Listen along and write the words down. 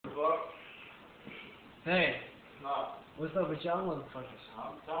fuck? Hey, No. what's up with y'all motherfuckers?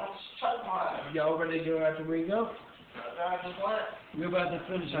 I'm just chugging my Y'all ready to go after we go? We're about to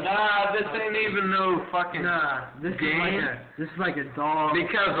finish our... Nah, this ain't even no fucking this game. Is like a dog.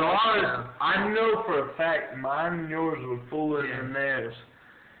 Because ours, I know for a fact, mine and yours were fuller than theirs.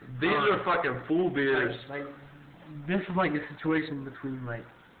 These are fucking full beers. Like, this is like a situation between like,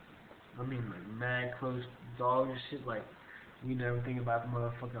 I mean, like mad close dogs and shit. Like, you never think about the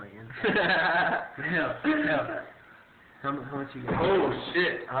motherfucker like inside. Hell. How much you got? Oh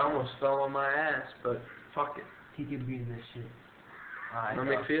shit! I almost fell on my ass, but fuck it. He can be in this shit. Alright. Let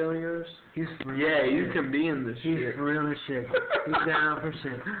me feel yours. He's Yeah, you can be in this He's shit. real as shit. He's down for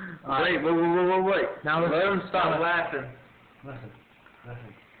shit. Wait. Now Let him stop laughing. Listen.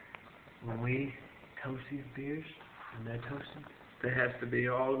 When we toast these beers, and they're toasted, They have to be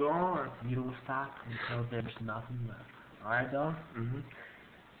all gone. you don't stop until there's nothing left. Alright, dog? Mhm.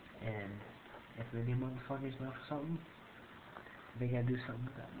 And if any motherfuckers left something, they gotta do something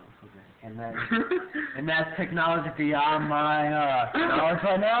with that motherfucker. And that's technology on my knowledge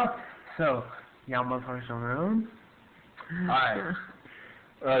right now. So, y'all motherfuckers on your own. Alright.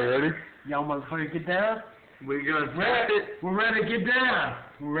 Alright, ready? Y'all motherfuckers get down. We're gonna test it. We're ready to get down.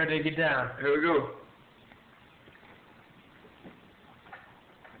 We're ready to get down. Here we go.